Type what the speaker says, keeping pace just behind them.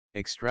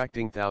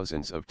Extracting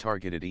thousands of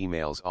targeted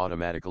emails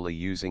automatically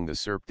using the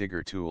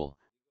Serpdigger tool,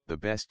 the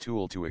best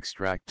tool to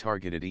extract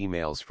targeted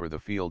emails for the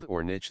field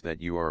or niche that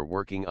you are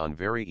working on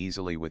very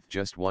easily with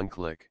just one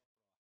click.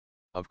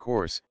 Of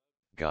course,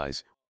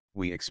 guys,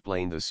 we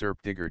explained the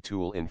Serpdigger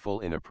tool in full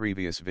in a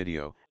previous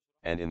video,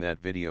 and in that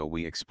video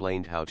we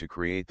explained how to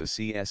create the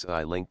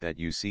CSI link that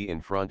you see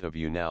in front of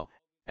you now,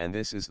 and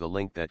this is the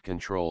link that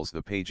controls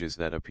the pages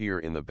that appear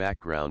in the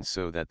background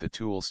so that the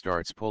tool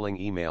starts pulling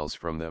emails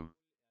from them.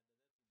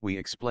 We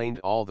explained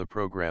all the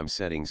program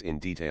settings in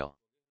detail.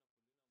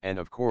 And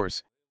of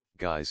course,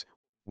 guys,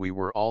 we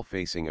were all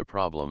facing a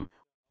problem,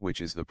 which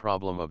is the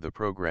problem of the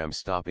program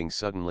stopping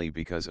suddenly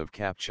because of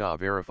CAPTCHA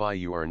verify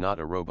you are not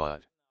a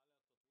robot.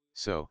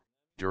 So,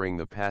 during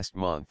the past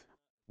month,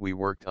 we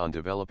worked on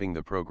developing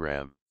the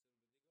program.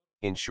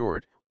 In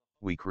short,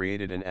 we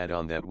created an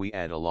add-on that we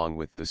add along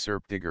with the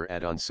Serpdigger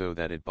add-on so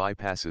that it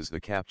bypasses the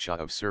CAPTCHA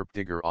of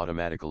Serpdigger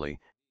automatically,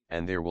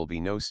 and there will be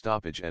no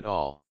stoppage at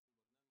all.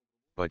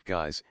 But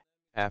guys,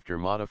 after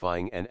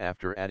modifying and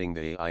after adding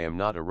the I am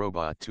not a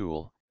robot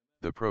tool,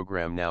 the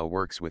program now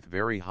works with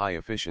very high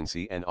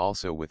efficiency and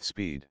also with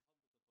speed.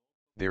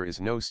 There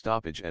is no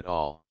stoppage at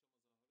all.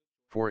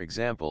 For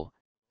example,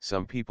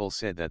 some people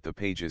said that the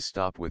pages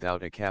stop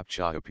without a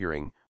CAPTCHA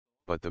appearing,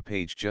 but the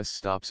page just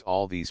stops.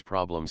 All these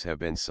problems have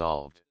been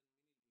solved.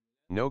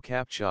 No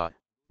CAPTCHA,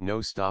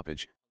 no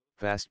stoppage,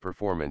 fast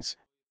performance,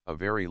 a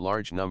very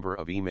large number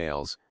of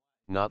emails,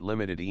 not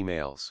limited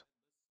emails.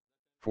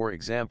 For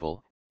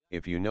example,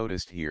 if you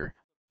noticed here,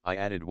 I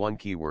added one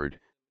keyword,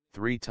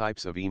 3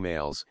 types of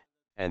emails,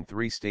 and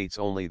 3 states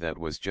only. That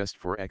was just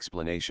for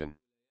explanation.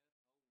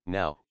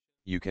 Now,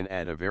 you can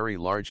add a very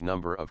large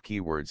number of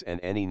keywords and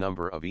any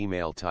number of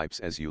email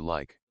types as you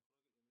like.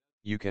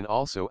 You can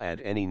also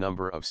add any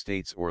number of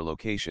states or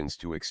locations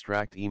to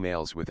extract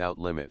emails without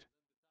limit.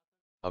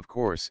 Of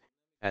course,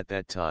 at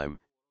that time,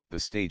 the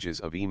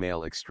stages of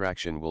email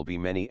extraction will be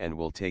many and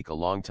will take a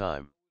long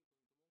time.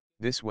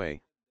 This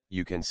way,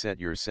 you can set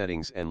your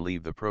settings and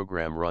leave the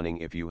program running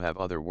if you have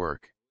other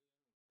work.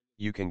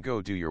 You can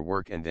go do your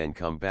work and then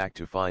come back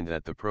to find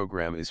that the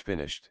program is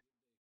finished.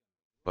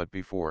 But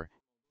before,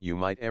 you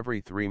might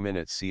every 3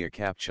 minutes see a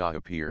CAPTCHA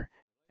appear,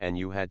 and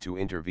you had to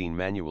intervene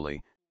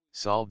manually,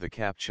 solve the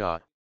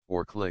CAPTCHA,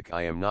 or click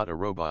I am not a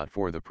robot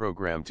for the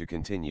program to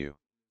continue.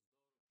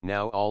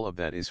 Now all of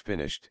that is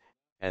finished,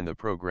 and the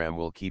program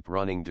will keep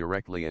running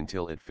directly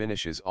until it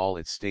finishes all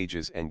its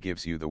stages and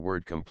gives you the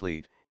word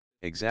complete,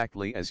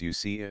 exactly as you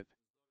see it.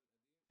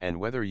 And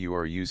whether you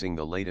are using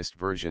the latest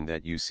version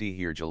that you see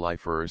here July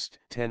 1st,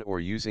 10 or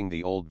using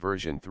the old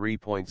version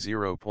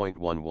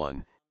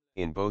 3.0.11,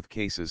 in both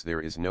cases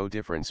there is no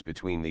difference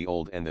between the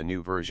old and the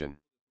new version.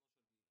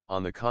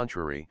 On the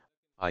contrary,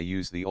 I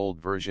use the old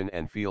version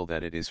and feel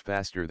that it is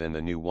faster than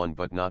the new one,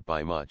 but not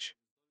by much.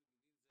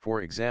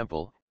 For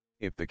example,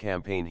 if the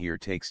campaign here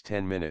takes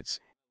 10 minutes,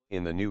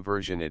 in the new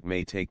version it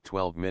may take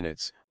 12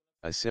 minutes,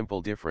 a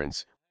simple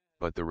difference,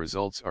 but the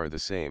results are the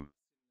same.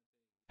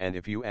 And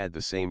if you add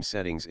the same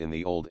settings in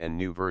the old and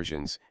new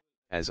versions,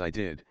 as I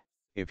did,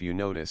 if you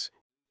notice,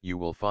 you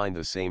will find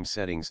the same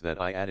settings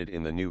that I added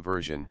in the new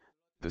version,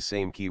 the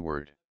same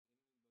keyword.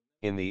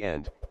 In the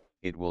end,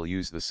 it will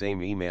use the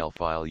same email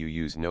file you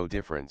use, no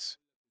difference.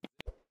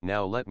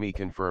 Now let me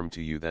confirm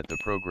to you that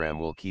the program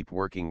will keep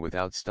working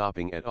without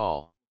stopping at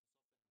all.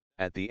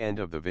 At the end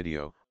of the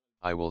video,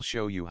 I will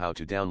show you how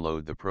to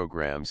download the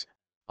programs,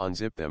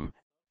 unzip them,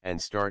 and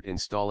start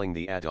installing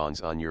the add-ons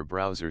on your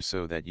browser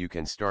so that you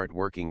can start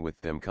working with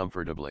them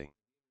comfortably.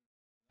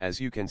 As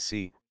you can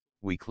see,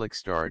 we click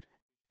start,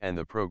 and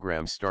the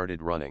program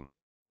started running.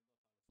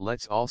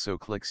 Let's also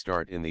click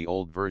start in the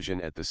old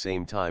version at the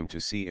same time to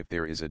see if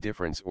there is a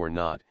difference or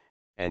not,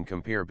 and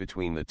compare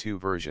between the two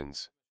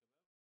versions.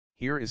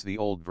 Here is the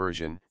old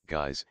version,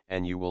 guys,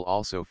 and you will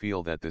also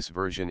feel that this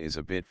version is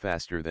a bit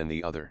faster than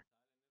the other.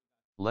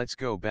 Let's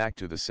go back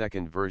to the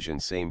second version,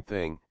 same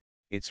thing,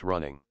 it's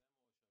running.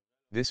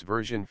 This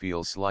version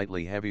feels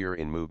slightly heavier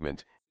in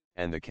movement,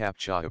 and the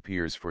CAPTCHA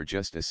appears for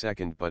just a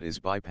second but is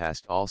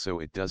bypassed, also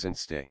it doesn't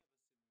stay.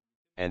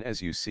 And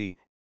as you see,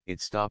 it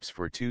stops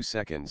for 2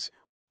 seconds,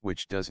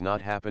 which does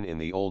not happen in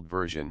the old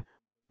version,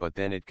 but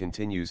then it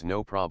continues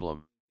no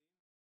problem.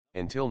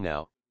 Until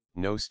now,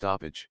 no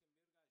stoppage.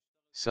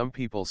 Some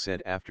people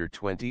said after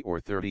 20 or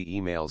 30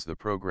 emails the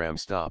program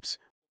stops,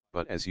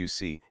 but as you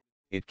see,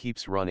 it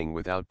keeps running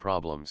without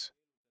problems.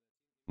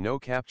 No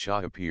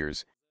CAPTCHA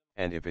appears,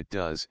 and if it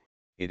does,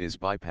 it is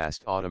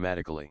bypassed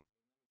automatically.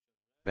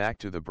 Back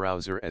to the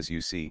browser, as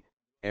you see,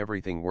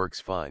 everything works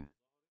fine.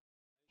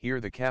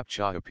 Here the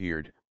CAPTCHA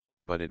appeared,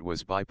 but it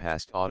was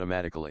bypassed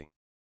automatically.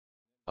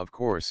 Of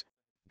course,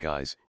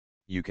 guys,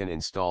 you can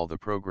install the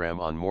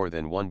program on more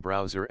than one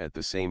browser at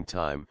the same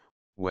time,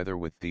 whether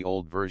with the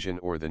old version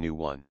or the new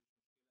one.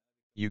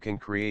 You can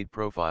create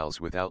profiles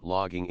without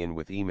logging in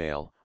with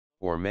email,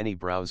 or many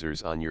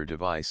browsers on your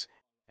device,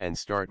 and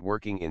start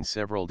working in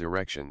several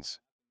directions.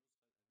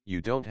 You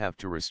don't have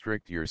to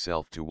restrict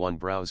yourself to one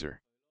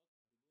browser.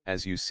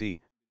 As you see,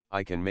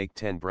 I can make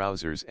 10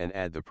 browsers and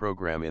add the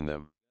program in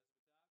them.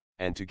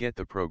 And to get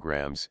the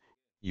programs,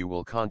 you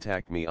will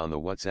contact me on the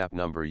WhatsApp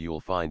number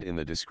you'll find in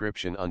the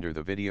description under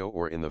the video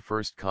or in the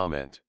first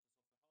comment.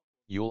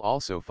 You'll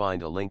also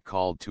find a link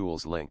called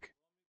Tools link.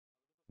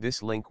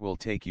 This link will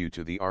take you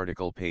to the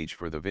article page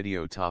for the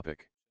video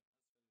topic.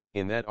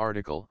 In that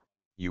article,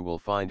 you will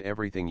find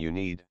everything you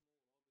need.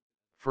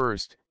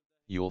 First,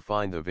 you'll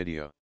find the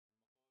video.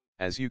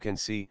 As you can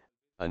see,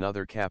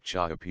 another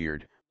CAPTCHA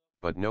appeared,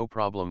 but no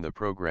problem, the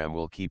program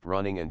will keep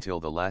running until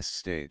the last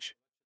stage.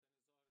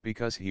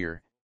 Because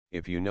here,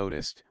 if you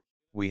noticed,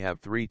 we have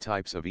 3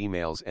 types of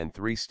emails and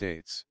 3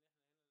 states.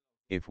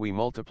 If we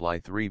multiply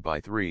 3 by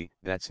 3,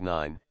 that's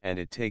 9, and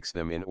it takes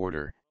them in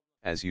order,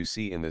 as you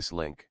see in this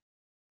link.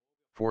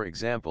 For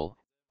example,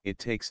 it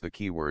takes the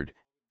keyword,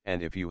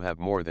 and if you have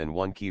more than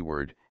one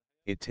keyword,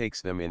 it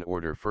takes them in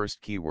order: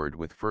 first keyword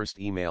with first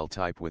email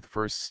type with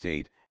first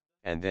state,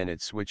 and then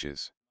it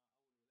switches.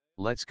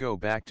 Let's go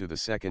back to the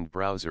second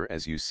browser.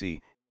 As you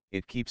see,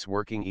 it keeps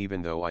working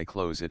even though I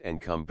close it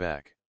and come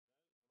back.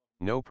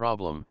 No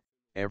problem,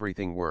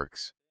 everything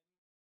works.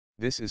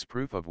 This is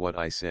proof of what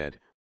I said: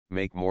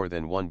 make more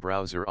than one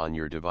browser on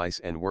your device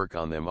and work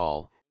on them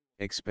all,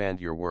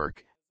 expand your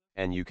work,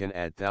 and you can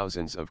add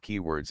thousands of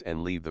keywords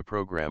and leave the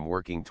program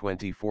working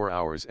 24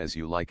 hours as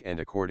you like and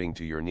according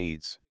to your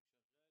needs.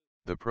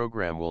 The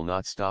program will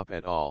not stop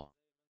at all.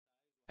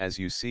 As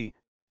you see,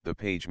 the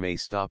page may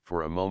stop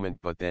for a moment,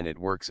 but then it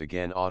works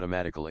again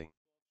automatically.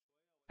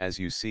 As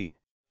you see,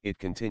 it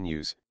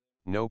continues,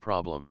 no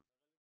problem.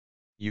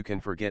 You can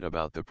forget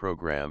about the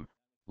program,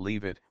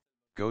 leave it,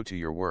 go to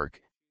your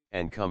work,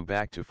 and come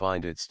back to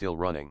find it still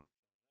running.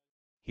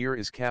 Here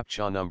is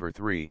CAPTCHA number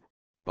 3,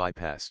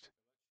 bypassed.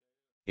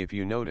 If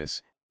you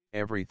notice,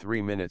 every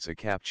 3 minutes a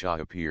CAPTCHA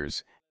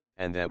appears,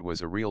 and that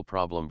was a real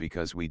problem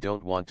because we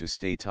don't want to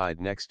stay tied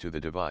next to the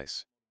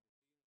device.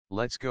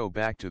 Let's go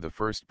back to the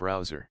first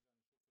browser.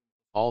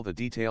 All the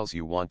details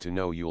you want to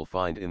know you'll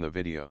find in the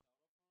video.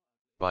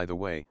 By the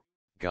way,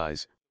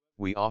 guys,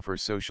 we offer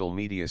social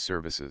media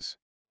services.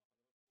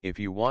 If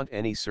you want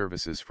any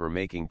services for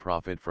making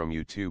profit from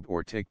YouTube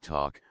or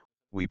TikTok,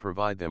 we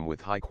provide them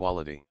with high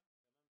quality.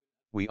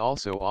 We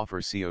also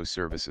offer SEO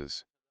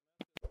services.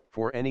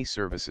 For any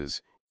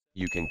services,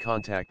 you can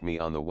contact me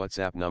on the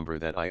WhatsApp number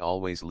that I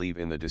always leave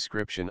in the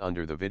description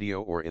under the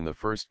video or in the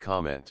first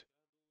comment.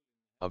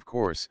 Of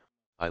course,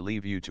 I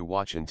leave you to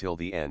watch until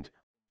the end,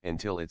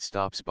 until it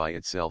stops by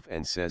itself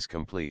and says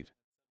complete.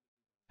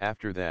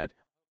 After that,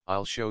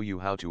 I'll show you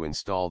how to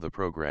install the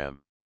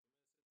program.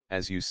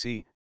 As you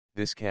see,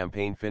 this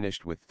campaign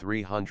finished with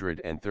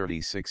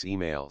 336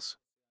 emails.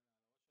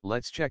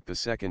 Let's check the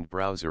second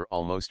browser,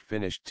 almost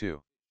finished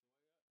too.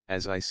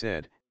 As I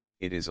said,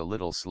 it is a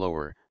little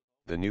slower,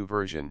 the new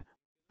version,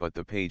 but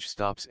the page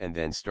stops and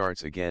then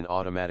starts again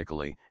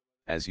automatically,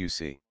 as you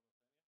see.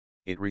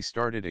 It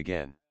restarted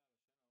again.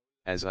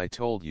 As I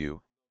told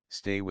you,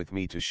 stay with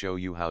me to show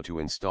you how to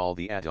install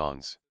the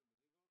add-ons.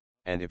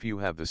 And if you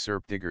have the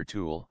Serpdigger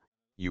tool,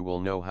 you will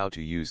know how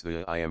to use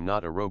the I Am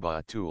Not a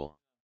Robot tool.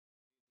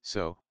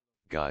 So,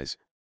 guys,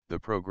 the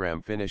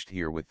program finished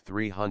here with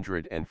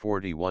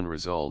 341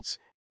 results,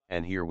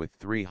 and here with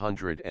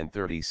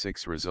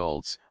 336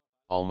 results,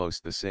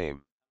 almost the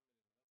same.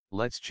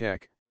 Let's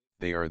check,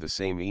 they are the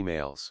same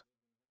emails.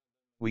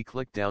 We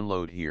click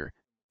download here,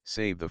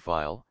 save the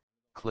file,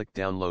 click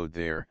download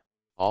there,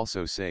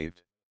 also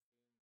saved.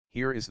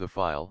 Here is the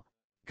file,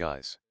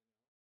 guys.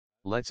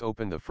 Let's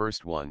open the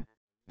first one,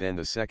 then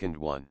the second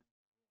one.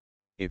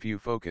 If you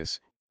focus,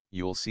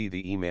 you'll see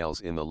the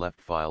emails in the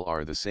left file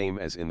are the same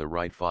as in the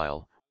right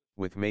file,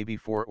 with maybe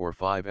 4 or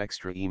 5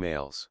 extra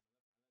emails.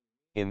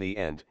 In the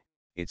end,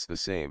 it's the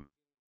same.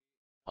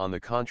 On the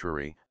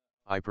contrary,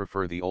 I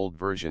prefer the old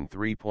version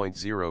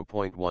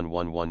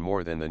 3.0.111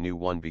 more than the new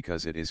one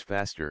because it is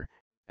faster,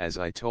 as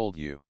I told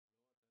you.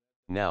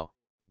 Now,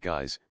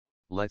 guys,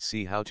 let's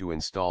see how to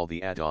install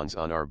the add-ons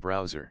on our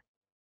browser.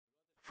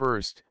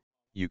 First,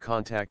 you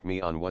contact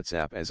me on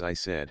WhatsApp as I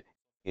said,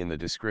 in the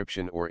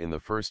description or in the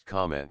first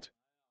comment.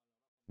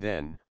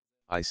 Then,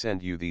 I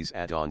send you these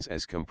add-ons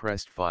as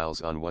compressed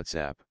files on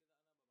WhatsApp.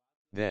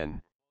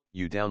 Then,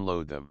 you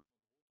download them.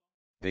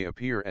 They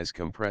appear as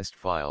compressed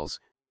files,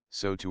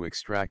 so to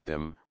extract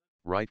them,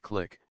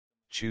 right-click,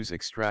 choose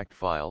Extract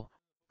File,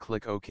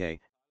 click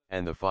OK,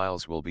 and the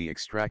files will be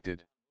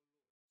extracted.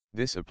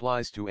 This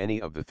applies to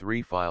any of the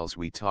 3 files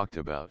we talked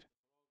about.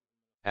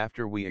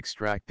 After we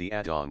extract the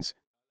add-ons,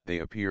 they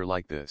appear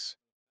like this.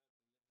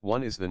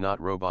 One is the Not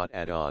Robot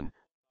add-on,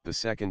 the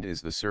second is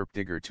the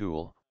Serpdigger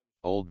tool,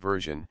 old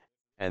version,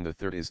 and the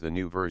third is the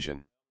new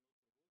version.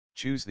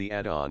 Choose the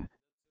add-on,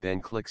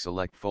 then click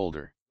Select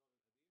Folder.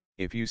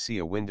 If you see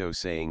a window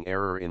saying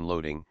Error in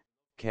Loading,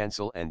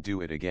 cancel and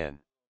do it again.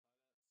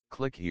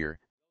 Click here,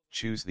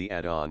 choose the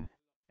add-on,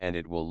 and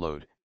it will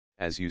load,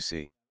 as you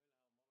see.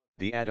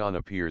 The add-on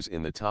appears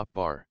in the top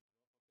bar.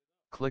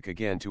 Click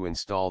again to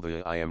install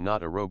the I Am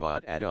Not a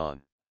Robot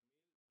add-on.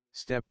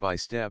 Step by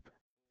step,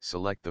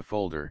 select the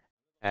folder,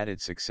 add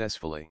it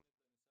successfully.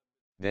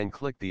 Then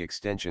click the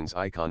extensions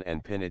icon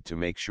and pin it to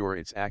make sure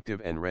it's active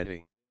and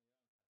ready.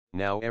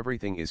 Now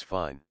everything is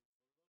fine.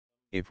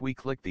 If we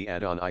click the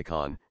add-on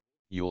icon,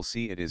 you'll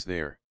see it is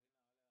there.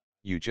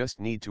 You just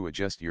need to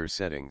adjust your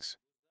settings.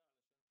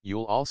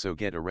 You'll also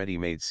get a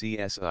ready-made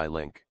CSI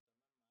link.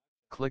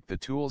 Click the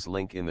tools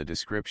link in the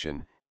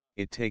description.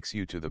 It takes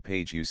you to the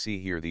page you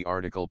see here, the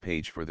article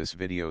page for this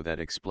video that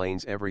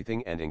explains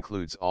everything and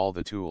includes all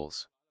the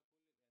tools.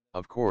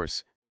 Of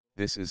course,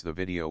 this is the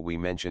video we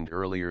mentioned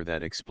earlier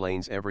that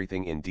explains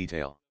everything in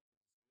detail.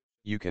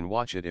 You can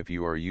watch it if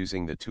you are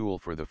using the tool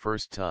for the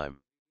first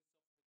time.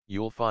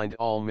 You'll find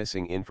all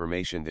missing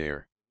information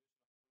there.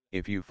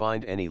 If you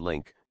find any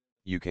link,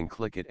 you can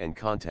click it and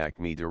contact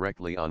me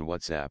directly on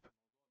WhatsApp.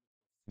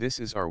 This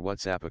is our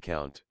WhatsApp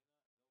account.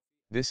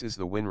 This is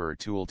the WinRAR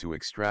tool to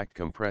extract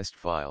compressed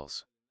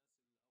files.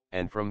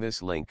 And from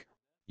this link,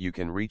 you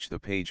can reach the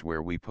page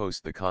where we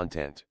post the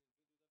content.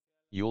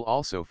 You'll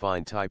also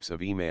find types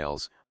of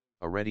emails,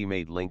 a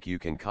ready-made link you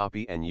can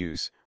copy and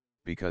use,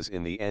 because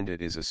in the end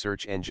it is a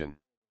search engine.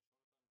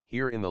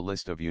 Here in the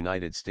list of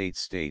United States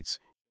states,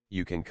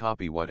 you can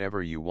copy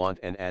whatever you want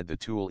and add the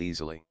tool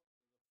easily.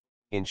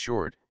 In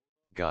short,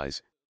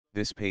 guys,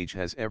 this page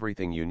has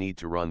everything you need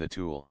to run the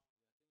tool.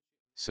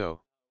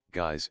 So,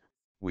 guys,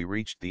 we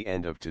reached the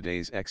end of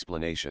today's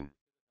explanation.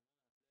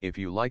 If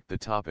you liked the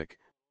topic,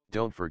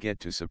 don't forget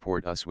to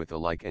support us with a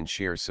like and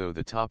share so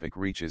the topic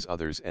reaches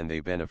others and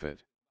they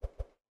benefit.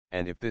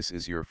 And if this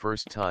is your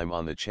first time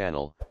on the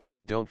channel,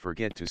 don't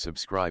forget to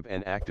subscribe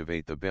and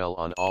activate the bell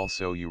on all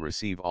so you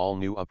receive all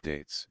new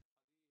updates.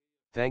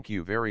 Thank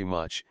you very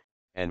much,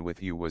 and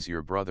with you was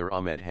your brother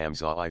Ahmed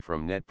Hamza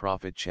from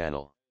NetProfit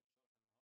channel.